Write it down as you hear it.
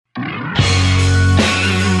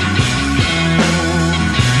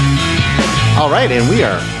All right, and we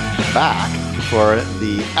are back for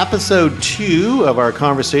the episode 2 of our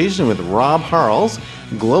conversation with Rob Harles,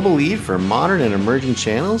 Global Lead for Modern and Emerging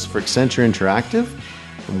Channels for Accenture Interactive.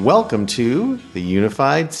 Welcome to the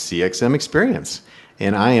Unified CXM Experience.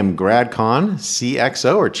 And I am Grad Kahn,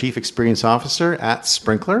 CXO, or Chief Experience Officer at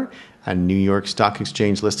Sprinklr, a New York Stock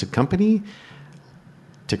Exchange listed company,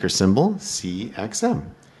 ticker symbol CXM.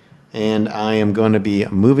 And I am going to be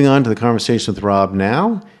moving on to the conversation with Rob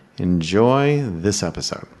now. Enjoy this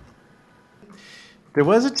episode. There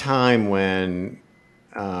was a time when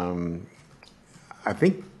I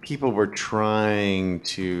think people were trying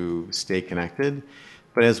to stay connected,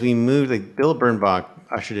 but as we moved, like Bill Birnbach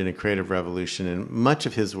ushered in a creative revolution, and much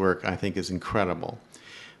of his work I think is incredible.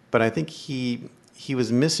 But I think he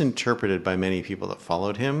was misinterpreted by many people that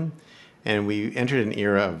followed him, and we entered an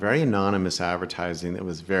era of very anonymous advertising that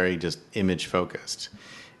was very just image focused.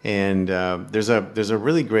 And there's a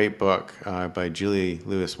really great book by Julie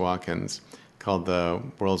Louis Watkins called The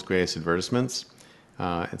World's Greatest Advertisements.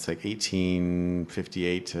 It's like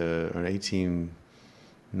 1858 to or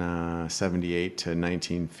 1878 to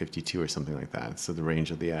 1952 or something like that. So the range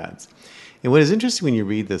of the ads. And what is interesting when you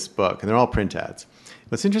read this book, and they're all print ads.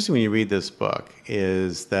 What's interesting when you read this book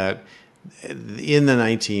is that in the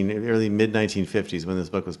early mid 1950s, when this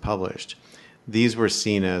book was published, these were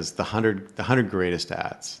seen as the 100 greatest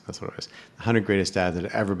ads. That's what it was. The 100 greatest ads that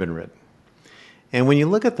had ever been written. And when you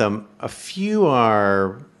look at them, a few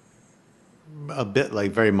are a bit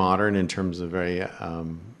like very modern in terms of very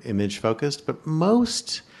image focused, but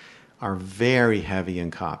most are very heavy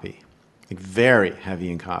in copy, like very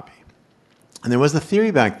heavy in copy. And there was the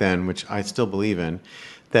theory back then, which I still believe in,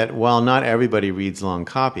 that while not everybody reads long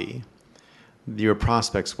copy, your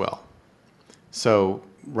prospects will. So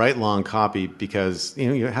write long copy because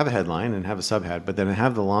you have a headline and have a subhead, but then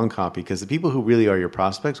have the long copy because the people who really are your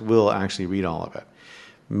prospects will actually read all of it.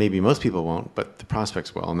 Maybe most people won't, but the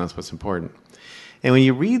prospects will, and that's what's important. And when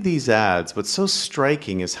you read these ads, what's so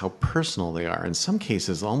striking is how personal they are. In some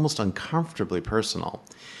cases, almost uncomfortably personal.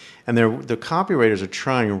 And the copywriters are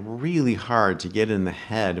trying really hard to get in the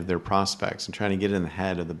head of their prospects and trying to get in the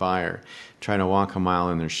head of the buyer, trying to walk a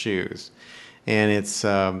mile in their shoes. And it's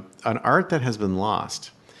an art that has been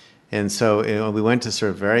lost. And so we went to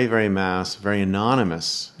sort of very, very mass, very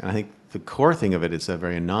anonymous. And I think the core thing of it is a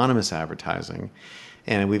very anonymous advertising.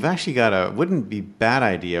 And we've actually got wouldn't be a bad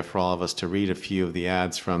idea for all of us to read a few of the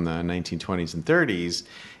ads from the 1920s and 30s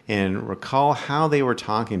and recall how they were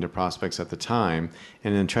talking to prospects at the time,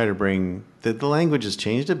 and then try to bring, the language has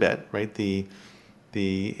changed a bit, right? The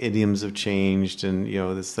idioms have changed, and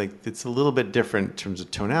it's a little bit different in terms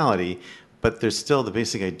of tonality, but there's still the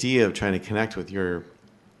basic idea of trying to connect with your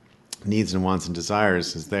needs and wants and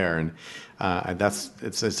desires is there. And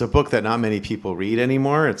it's a book that not many people read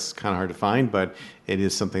anymore. It's kind of hard to find, but it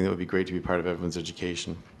is something that would be great to be part of everyone's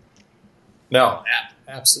education. No,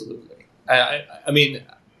 absolutely. I mean,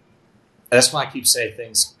 that's why I keep saying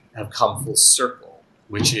things have come full circle,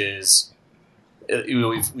 which is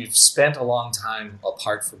we've spent a long time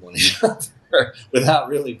apart from one another without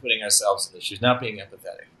really putting ourselves in the shoes, not being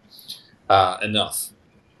empathetic enough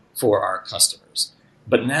for our customers.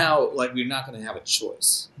 But now, we're not going to have a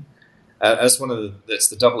choice. That's that's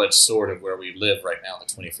the double-edged sword of where we live right now in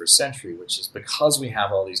the 21st century, which is because we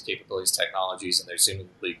have all these capabilities, technologies, and they're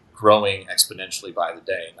seemingly growing exponentially by the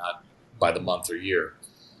day, not by the month or year.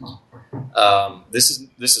 This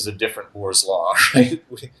is a different Moore's law, right?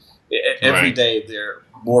 Every day there are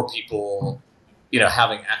more people,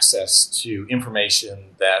 having access to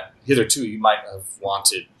information that hitherto you might have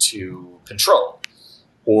wanted to control.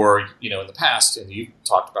 Or, in the past, and you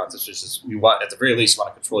talked about this, which is at the very least, you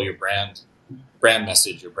want to control your brand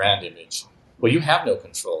message, your brand image. Well, you have no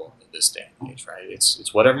control in this day and age, right?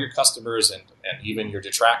 It's whatever your customers and even your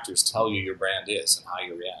detractors tell you your brand is and how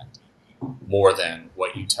you react, more than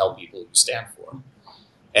what you tell people you stand for.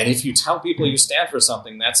 And if you tell people you stand for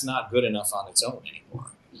something, that's not good enough on its own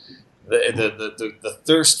anymore. The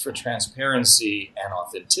thirst for transparency and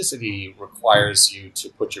authenticity requires you to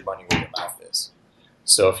put your money where your mouth is.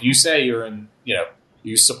 So if you say you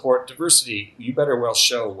support diversity, you better well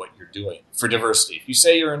show what you're doing for diversity. If you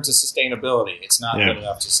say you're into sustainability, it's not good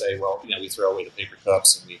enough to say, well, we throw away the paper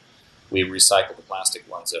cups and we recycle the plastic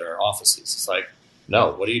ones at our offices. It's like,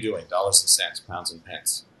 no, what are you doing? Dollars and cents, pounds and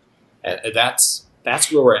pence. And that's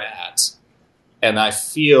where we're at. And I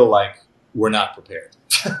feel like we're not prepared.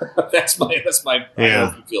 that's my. I don't know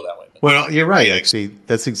if you feel that way. Well, you're right. Actually,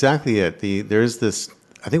 that's exactly it. There's this.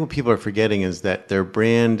 I think what people are forgetting is that their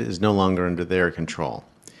brand is no longer under their control.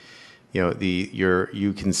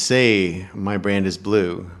 You can say my brand is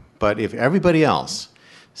blue, but if everybody else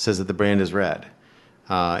says that the brand is red.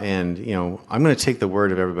 And, I'm going to take the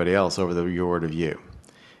word of everybody else over your word of you.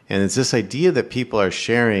 And it's this idea that people are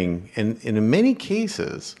sharing, and in many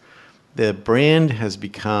cases, the brand has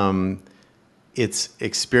become its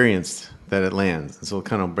experience that it lands. And so we'll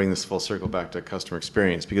kind of bring this full circle back to customer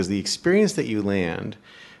experience, because the experience that you land,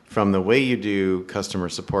 from the way you do customer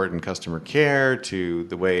support and customer care to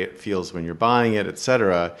the way it feels when you're buying it, et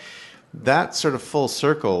cetera, that sort of full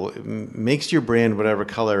circle makes your brand whatever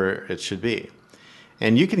color it should be.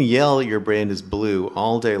 And you can yell your brand is blue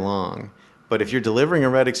all day long, but if you're delivering a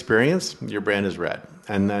red experience, your brand is red.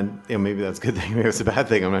 And then maybe that's a good thing, maybe it's a bad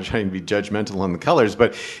thing. I'm not trying to be judgmental on the colors,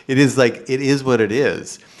 but it is what it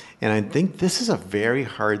is. And I think this is a very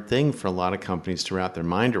hard thing for a lot of companies to wrap their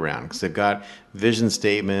mind around, because they've got vision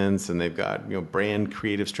statements and they've got brand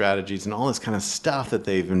creative strategies and all this kind of stuff that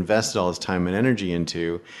they've invested all this time and energy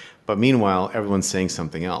into. But meanwhile, everyone's saying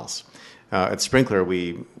something else. At Sprinklr,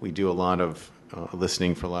 we do a lot of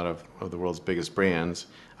listening for a lot of the world's biggest brands.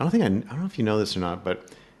 I don't know if you know this or not, but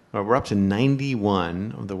we're up to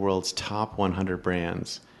 91 of the world's top 100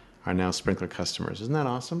 brands are now Sprinklr customers. Isn't that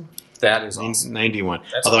awesome? That is awesome. 91.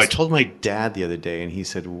 That's Although awesome. I told my dad the other day, and he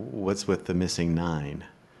said, "What's with the missing 9?"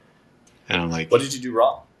 And I'm like, "What did you do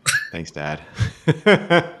wrong?" Thanks, Dad.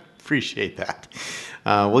 Appreciate that.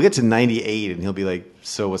 We'll get to 98, and he'll be like,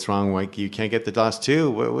 "So what's wrong? Like, you can't get the DOS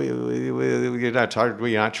 2? You're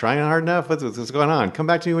not trying hard enough? What's going on? Come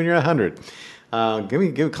back to me when you're 100.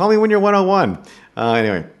 Call me when you're 101."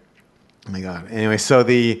 Anyway, oh my God. Anyway, so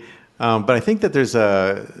but I think that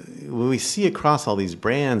what we see across all these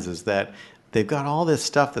brands is that they've got all this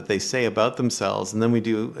stuff that they say about themselves, and then we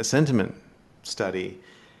do a sentiment study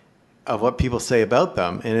of what people say about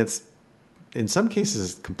them, and it's in some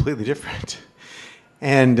cases completely different.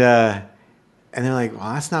 And they're like,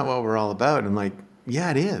 "Well, that's not what we're all about." And I'm like, "Yeah,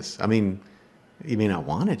 it is. I mean, you may not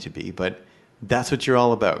want it to be, but that's what you're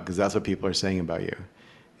all about, because that's what people are saying about you."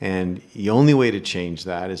 And the only way to change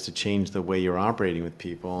that is to change the way you're operating with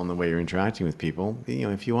people and the way you're interacting with people,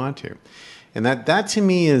 if you want to. And that to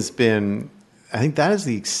me has been, I think that is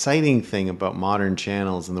the exciting thing about modern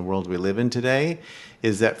channels in the world we live in today,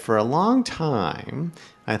 is that for a long time,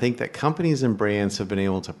 I think that companies and brands have been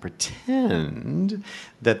able to pretend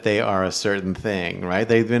that they are a certain thing, right?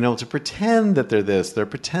 They've been able to pretend that they're this,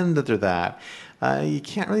 pretend that they're that. You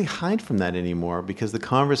can't really hide from that anymore, because the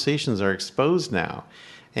conversations are exposed now.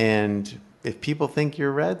 And if people think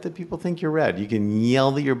you're red, then people think you're red. You can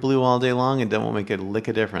yell that you're blue all day long and it won't make a lick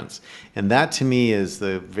of difference. And that, to me, is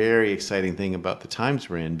the very exciting thing about the times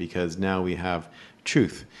we're in, because now we have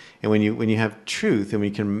truth. And when you have truth and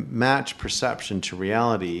we can match perception to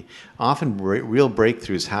reality, often real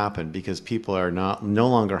breakthroughs happen, because people are no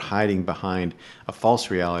longer hiding behind a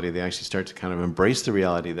false reality. They actually start to kind of embrace the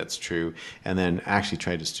reality that's true, and then actually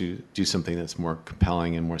try to do something that's more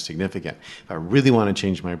compelling and more significant. If I really want to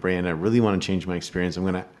change my brand, I really want to change my experience, I'm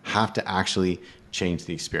going to have to actually change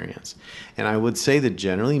the experience. And I would say that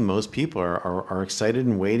generally most people are excited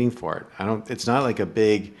and waiting for it. It's not like a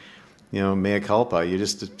big, mea culpa. You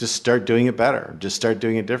just start doing it better. Just start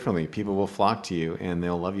doing it differently. People will flock to you and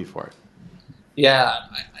they'll love you for it. Yeah,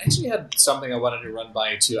 I actually had something I wanted to run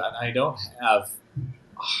by you too, and I don't have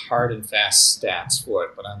hard and fast stats for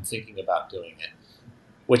it, but I'm thinking about doing it.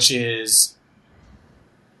 Which is,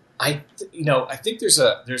 I think there's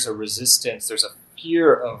a resistance, there's a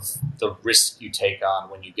fear of the risk you take on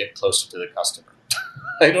when you get closer to the customer.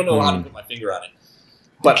 I don't know how to put my finger on it.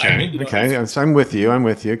 But okay. I'm with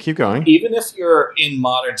you. Keep going. Even if you're in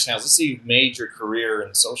modern channels, let's say you've made your career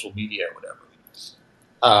in social media or whatever.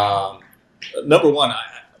 Number one,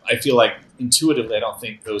 I feel like intuitively, I don't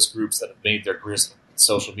think those groups that have made their careers in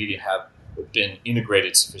social media have been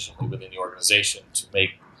integrated sufficiently within the organization to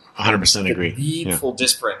make 100% agree. Needful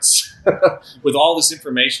difference with all this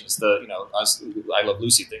information. It's the I Love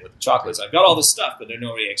Lucy thing with the chocolates. I've got all this stuff, but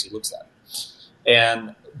nobody actually looks at it.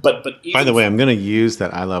 And but by the way, I'm going to use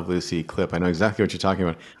that I Love Lucy clip. I know exactly what you're talking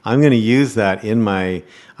about. I'm going to use that in my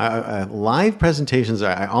live presentations.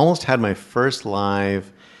 I almost had my first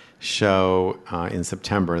live show in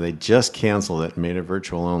September. They just canceled it and made it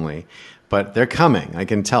virtual only. But they're coming. I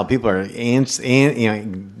can tell people are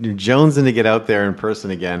jonesing to get out there in person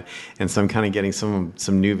again. And so I'm kind of getting some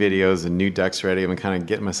new videos and new decks ready. I'm kind of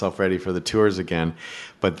getting myself ready for the tours again.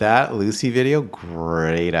 But that Lucy video,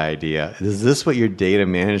 great idea. Is this what your data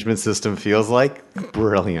management system feels like?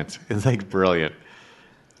 Brilliant. It's like brilliant.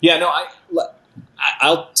 Yeah, no,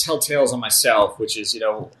 I'll tell tales on myself, which is,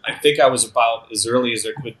 I think I was about as early as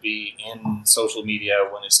there could be in social media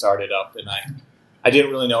when it started up. And I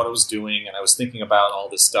didn't really know what I was doing, and I was thinking about all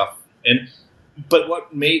this stuff. But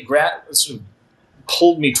what made sort of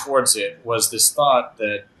pulled me towards it was this thought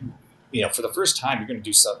that, for the first time, you're going to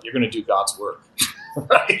do something. You're going to do God's work.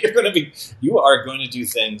 Right? You are going to do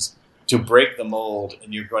things to break the mold,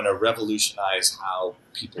 and you're going to revolutionize how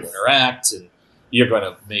people interact, and you're going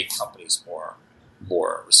to make companies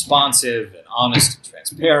more responsive and honest and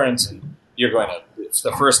transparent. And you're going to, it's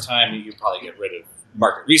the first time you probably get rid of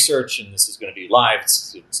market research, and this is going to be live.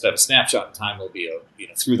 Instead of a snapshot in time, it'll be a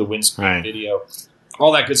through the windscreen video,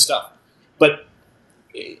 all that good stuff. But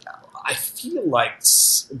I feel like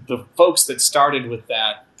the folks that started with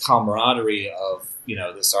that camaraderie of,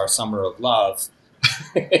 this our summer of love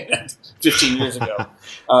 15 years ago,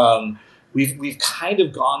 we've kind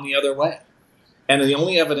of gone the other way. And the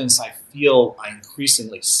only evidence I feel I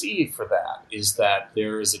increasingly see for that is that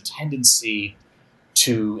there is a tendency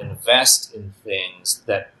to invest in things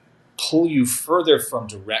that pull you further from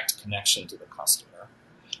direct connection to the customer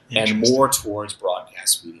and more towards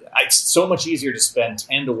broadcast media. It's so much easier to spend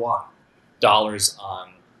 10 to $1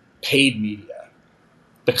 on paid media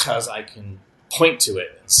because I can point to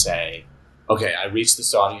it and say, okay, I reached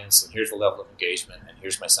this audience and here's the level of engagement and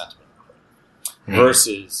here's my sentiment.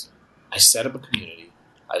 Versus I set up a community,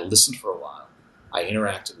 I listened for a while, I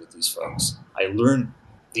interacted with these folks, I learned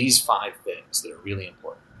these 5 things that are really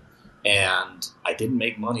important, and I didn't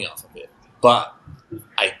make money off of it, but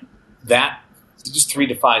just 3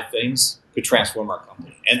 to 5 things could transform our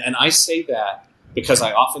company. And I say that because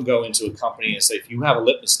I often go into a company and say, if you have a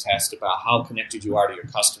litmus test about how connected you are to your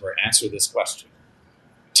customer, answer this question.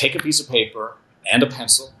 Take a piece of paper and a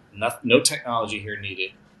pencil, no technology here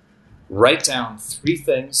needed. Write down 3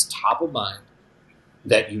 things, top of mind,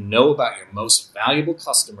 that you know about your most valuable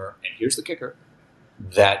customer, and here's the kicker,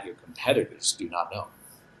 that your competitors do not know.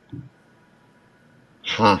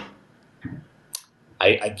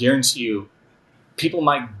 I guarantee you, people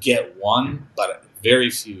might get 1, but very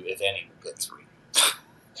few, if any, will get 3.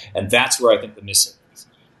 And that's where I think the missing is,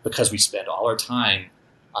 because we spend all our time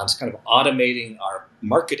on kind of automating our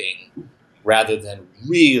marketing rather than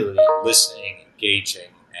really listening, engaging,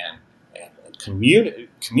 and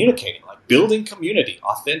communicating, like building community,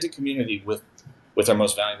 authentic community with our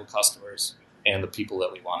most valuable customers and the people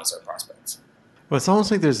that we want as our prospects. Well, it's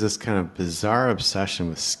almost like there's this kind of bizarre obsession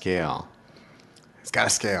with scale. It's got to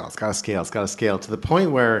scale, it's got to scale, it's got to scale, to the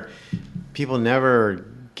point where people never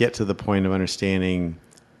get to the point of understanding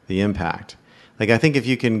the impact. Like, I think if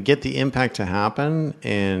you can get the impact to happen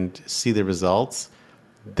and see the results,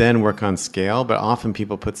 then work on scale. But often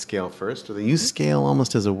people put scale first, or they use scale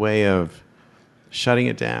almost as a way of shutting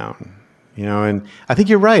it down. And I think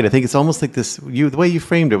you're right. I think it's almost like this, the way you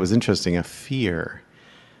framed it was interesting, a fear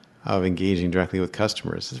of engaging directly with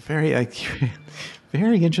customers. It's a very,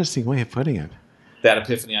 very interesting way of putting it. That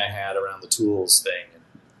epiphany I had around the tools thing.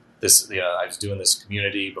 I was doing this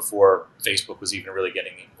community before Facebook was even really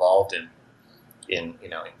getting involved in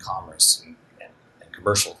commerce and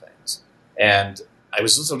commercial things. And I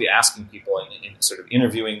was literally asking people and sort of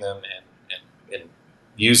interviewing them and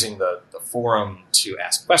using the forum to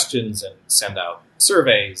ask questions and send out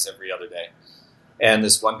surveys every other day. And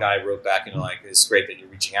this one guy wrote back, it's great that you're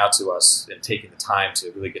reaching out to us and taking the time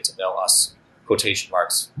to really get to know us, quotation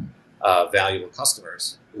marks, valuable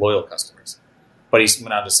customers, loyal customers. But he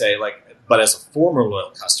went on to say, but as a former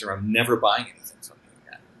loyal customer, I'm never buying anything from you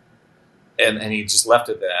again. And he just left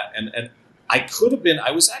it at that. And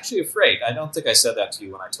I was actually afraid. I don't think I said that to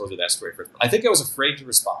you when I told you that story first. I think I was afraid to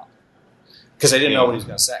respond because I didn't know what he was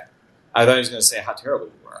going to say. I thought he was going to say how terrible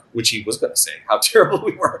we were, which he was going to say how terrible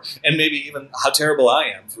we were, and maybe even how terrible I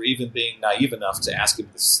am for even being naive enough to ask him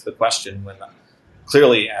the question when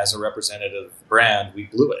clearly, as a representative of the brand, we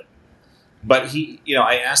blew it. But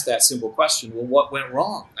I asked that simple question. Well, what went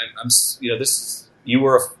wrong? You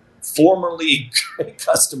were a formerly great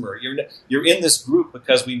customer. You're in this group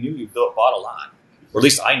because we knew you bought a lot, or at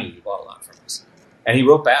least I knew you bought a lot from us. And he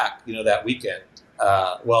wrote back, that weekend.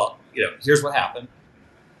 Here's what happened.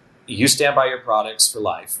 You stand by your products for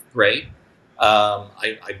life. Great.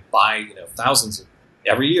 I buy thousands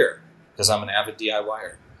every year because I'm an avid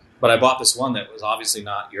DIYer. But I bought this one that was obviously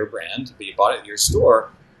not your brand, but you bought it at your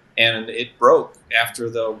store. And it broke after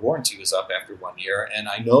the warranty was up after 1 year. And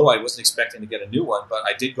I know I wasn't expecting to get a new one, but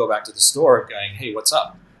I did go back to the store going, hey, what's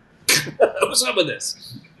up? What's up with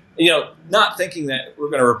this? Not thinking that we're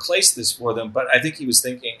going to replace this for them, but I think he was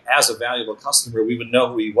thinking as a valuable customer, we would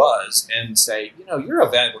know who he was and say, you're a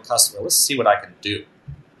valuable customer. Let's see what I can do.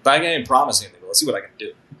 If I can't even promise anything, but let's see what I can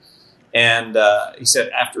do. And he said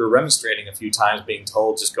after remonstrating a few times, being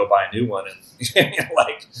told just go buy a new one and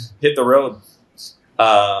hit the road,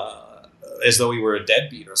 as though we were a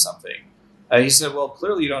deadbeat or something. He said, well,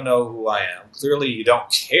 clearly you don't know who I am. Clearly you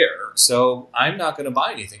don't care. So I'm not going to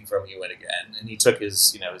buy anything from you again. And he took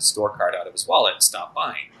his, his store card out of his wallet and stopped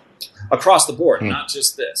buying across the board, not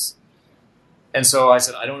just this. And so I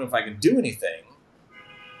said, I don't know if I can do anything,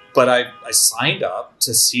 but I signed up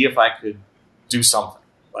to see if I could do something.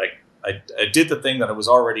 Like I did the thing that it was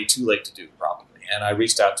already too late to do, probably. And I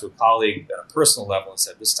reached out to a colleague at a personal level and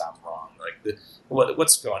said, this sounds wrong. Like,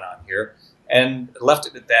 what's going on here? And left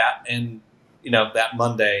it at that. And, that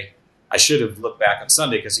Monday, I should have looked back on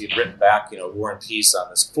Sunday because he had written back, War and Peace on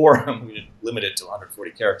this forum. We didn't limit it to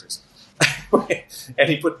 140 characters. And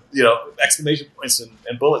he put, exclamation points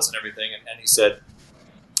and bullets and everything. And he said,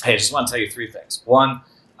 hey, I just want to tell you three things. One,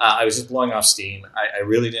 I was just blowing off steam. I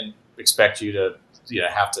really didn't expect you to,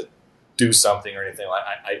 have to do something or anything.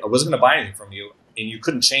 I wasn't going to buy anything from you, and you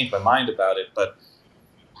couldn't change my mind about it. But,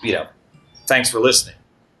 thanks for listening.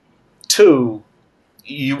 Two,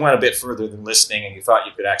 you went a bit further than listening, and you thought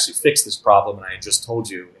you could actually fix this problem. And I just told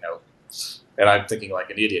you, and I'm thinking like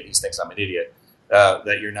an idiot. He thinks I'm an idiot.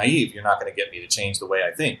 That you're naive. You're not going to get me to change the way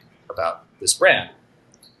I think about this brand.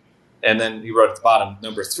 And then he wrote at the bottom,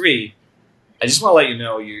 number 3, I just want to let you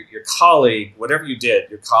know your colleague, whatever you did,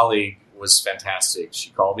 your colleague was fantastic. She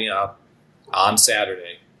called me up on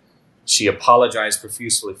Saturday. She apologized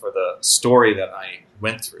profusely for the story that I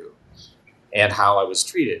went through and how I was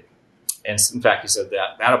treated. And in fact, he said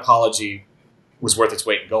that apology was worth its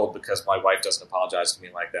weight in gold because my wife doesn't apologize to me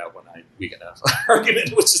like that when we get in an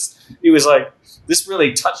argument. He was like, this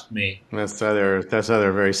really touched me. That's either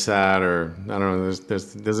very sad or I don't know.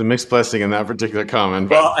 There's a mixed blessing in that particular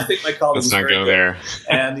comment. Well, I think my colleague was very good. There.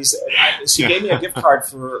 And he said she gave me a gift card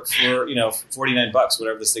for $49,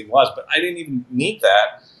 whatever this thing was, but I didn't even need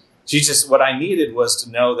that. What I needed was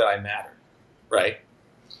to know that I mattered, right?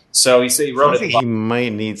 So he said he wrote it. He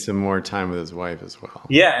might need some more time with his wife as well.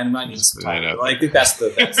 Yeah, and might need some time. Well, I think that's the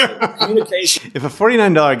communication. If a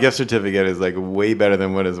 $49 gift certificate is like way better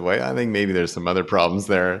than what his wife, I think maybe there's some other problems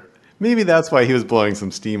there. Maybe that's why he was blowing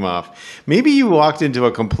some steam off. Maybe you walked into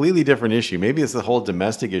a completely different issue. Maybe it's the whole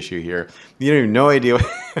domestic issue here. You have no idea.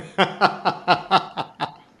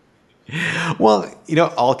 Well,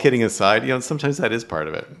 all kidding aside, sometimes that is part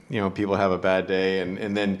of it. People have a bad day,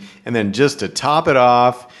 and then just to top it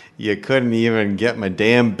off, you couldn't even get my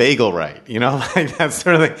damn bagel right. Like that's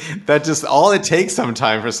sort of like that. Just all it takes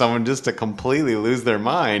sometimes for someone just to completely lose their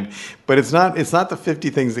mind. But it's not the 50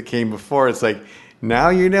 things that came before. It's like now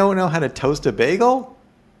you don't know how to toast a bagel.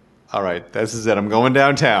 All right, this is it. I'm going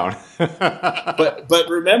downtown. But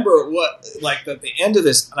remember at the end of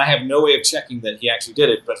this, and I have no way of checking that he actually did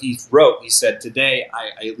it, but he said, today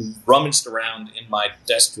I rummaged around in my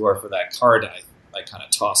desk drawer for that card I kind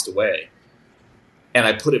of tossed away. And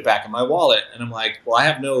I put it back in my wallet. And I'm like, well, I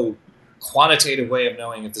have no quantitative way of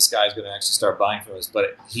knowing if this guy's going to actually start buying from us.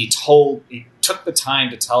 But he took the time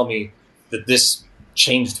to tell me that this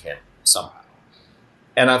changed him somehow.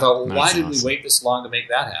 And I thought, well, why did we wait this long to make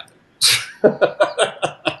that happen?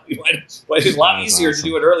 It's a lot easier to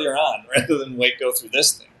do it earlier on rather than go through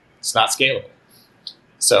this thing. It's not scalable.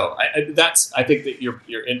 So I think that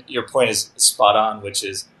your point is spot on, which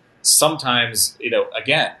is sometimes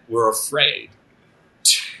again we're afraid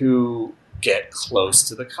to get close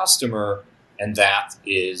to the customer, and that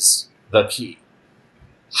is the key.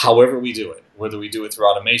 However we do it, whether we do it through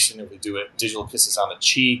automation or we do it digital kisses on the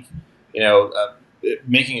cheek,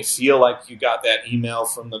 making it feel like you got that email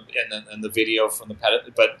from and the video from the pet,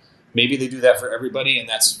 but maybe they do that for everybody, and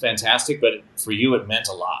that's fantastic. But for you, it meant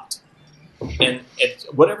a lot. And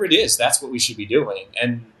whatever it is, that's what we should be doing.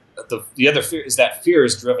 And the other fear is that fear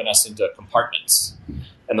has driven us into compartments,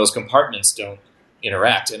 and those compartments don't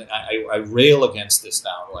interact. And I rail against this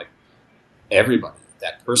now. Like everybody,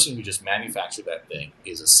 that person who just manufactured that thing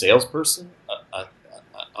is a salesperson,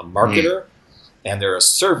 a marketer. And they're a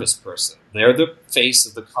service person. They're the face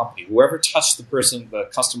of the company. Whoever touched the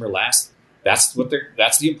customer last, that's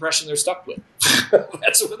the impression they're stuck with.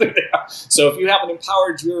 That's what they are. So if you haven't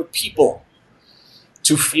empowered your people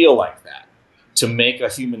to feel like that, to make a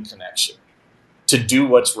human connection, to do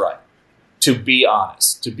what's right, to be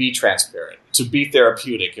honest, to be transparent, to be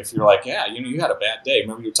therapeutic. If you're like, yeah, you had a bad day.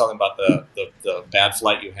 Remember you were talking about the bad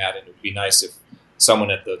flight you had, and it would be nice if someone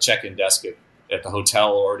at the check-in desk at the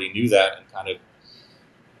hotel already knew that and kind of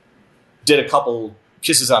did a couple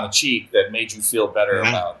kisses on the cheek that made you feel better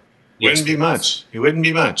about it. Wouldn't be much. It wouldn't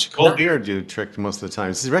be much. Cold beer do the trick most of the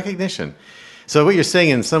time. This is recognition. So what you're saying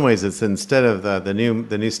in some ways, it's instead of the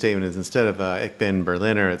new statement is instead of Ich bin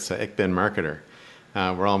Berliner, it's Ich bin Marketer.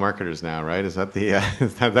 We're all marketers now, right? Is that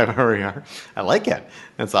is that where we are? I like it.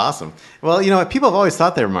 That's awesome. Well, people have always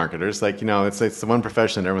thought they were marketers. Like, it's the one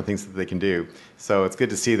profession that everyone thinks that they can do. So it's good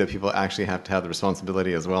to see that people actually have to have the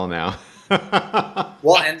responsibility as well now.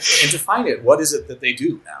 Well, and define it. What is it that they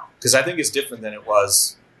do now? Because I think it's different than it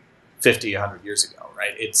was 50, 100 years ago,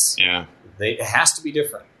 right? It has to be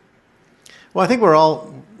different. Well, I think we're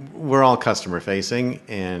all customer facing,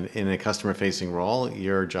 and in a customer facing role,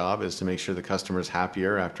 your job is to make sure the customer is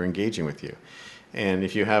happier after engaging with you. And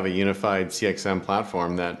if you have a unified CXM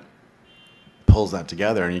platform that pulls that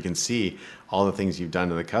together, and you can see all the things you've done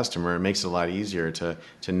to the customer, it makes it a lot easier to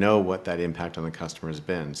know what that impact on the customer has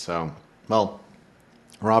been. So, well,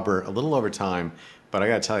 Robert, a little over time, but I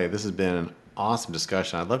got to tell you, this has been an awesome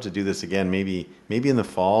discussion. I'd love to do this again, maybe in the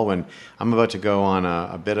fall when I'm about to go on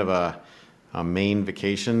a bit of a Maine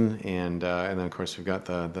vacation, and then of course we've got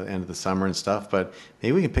the end of the summer and stuff. But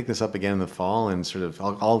maybe we can pick this up again in the fall, and sort of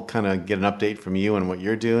I'll kind of get an update from you on what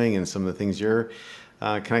you're doing and some of the things you're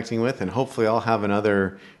connecting with, and hopefully I'll have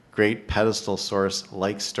another great pedestal source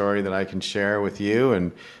like story that I can share with you,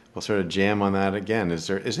 and we'll sort of jam on that again. Is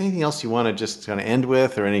there anything else you want to just kind of end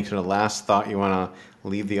with, or any kind of last thought you want to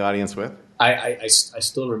leave the audience with? I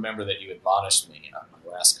still remember that you admonished me on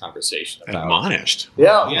my last conversation about admonished.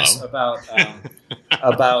 Yeah, yes, about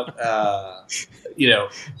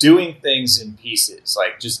doing things in pieces,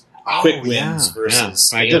 like just quick wins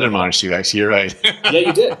versus. Yeah. I did admonish you. Actually, you're right. Yeah,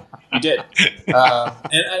 you did. And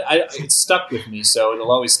it stuck with me, so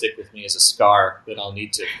it'll always stick with me as a scar that I'll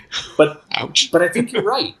need to. But ouch. But I think you're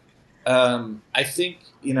right. I think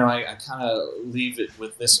I kind of leave it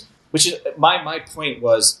with this, which is my point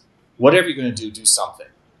was. Whatever you're going to do something.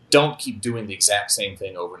 Don't keep doing the exact same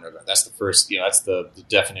thing over and over. That's the first, that's the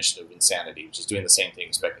definition of insanity, which is doing the same thing,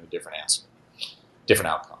 expecting a different answer, different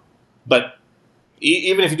outcome. But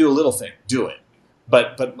even if you do a little thing, do it.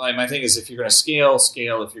 But my thing is, if you're going to scale.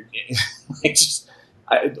 If you're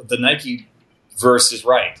the Nike verse is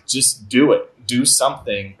right. Just do it. Do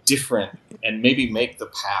something different, and maybe make the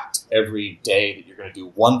pact every day that you're going to do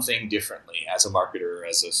one thing differently as a marketer,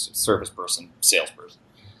 as a service person, salesperson.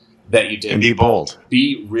 That you did. And be bold.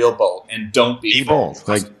 Be real bold, and don't be afraid. Bold.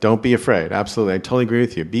 Like, don't be afraid. Absolutely. I totally agree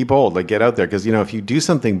with you. Be bold. Like, get out there. Because, if you do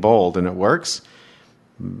something bold and it works,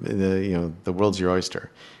 the world's your oyster.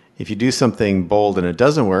 If you do something bold and it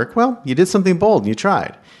doesn't work, well, you did something bold and you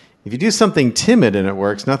tried. If you do something timid and it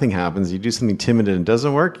works, nothing happens. You do something timid and it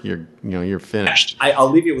doesn't work, you're finished. I'll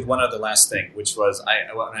leave you with one other last thing, which was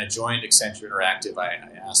when I joined Accenture Interactive, I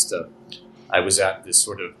asked I was at this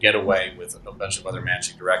sort of getaway with a bunch of other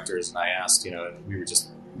managing directors, and I asked, and we were just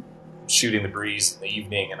shooting the breeze in the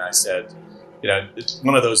evening, and I said, it's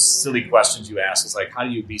one of those silly questions you ask is like, how do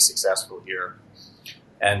you be successful here?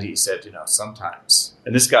 And he said, sometimes.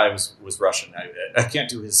 And this guy was Russian. I can't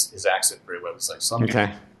do his accent very well. It's like, sometimes.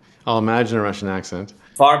 Okay. I'll imagine a Russian accent.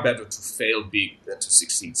 Far better to fail big than to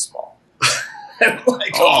succeed small. And I'm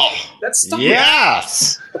like, that's stuck.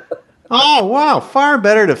 Yes. Oh, wow. Far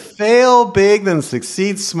better to fail big than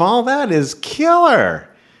succeed small. That is killer.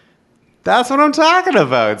 That's what I'm talking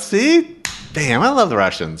about. See? Damn, I love the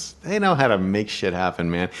Russians. They know how to make shit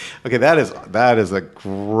happen, man. Okay, that is a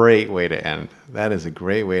great way to end. That is a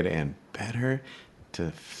great way to end. Better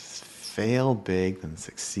to fail big than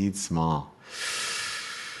succeed small.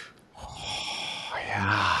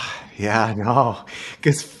 Oh, yeah, no.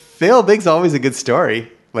 Because fail big's always a good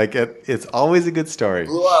story. Like it's always a good story.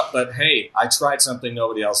 Blew up, but hey, I tried something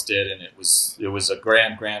nobody else did, and it was a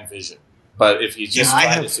grand vision. But if you just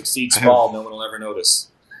try to succeed small, no one will ever notice.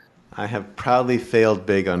 I have proudly failed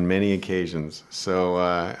big on many occasions, so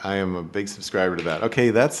I am a big subscriber to that.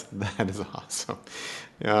 Okay, that is awesome.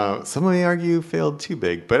 Some may argue failed too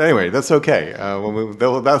big, but anyway, that's okay.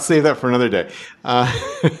 They'll save that for another day.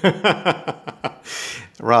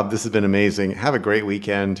 Rob, this has been amazing. Have a great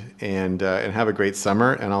weekend and have a great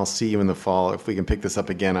summer, and I'll see you in the fall. If we can pick this up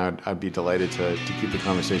again, I'd be delighted to keep the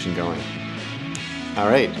conversation going. All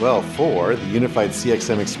right, well, for the Unified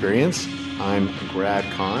CXM Experience, I'm Grad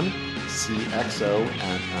Khan, CXO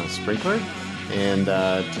at Sprinkler, and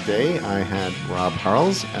today I had Rob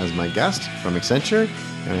Harles as my guest from Accenture,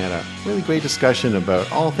 and we had a really great discussion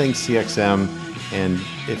about all things CXM. And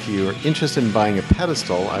if you're interested in buying a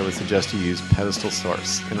pedestal, I would suggest you use Pedestal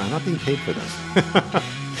Source. And I'm not being paid for this.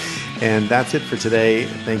 And that's it for today.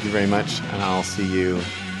 Thank you very much, and I'll see you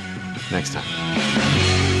next time.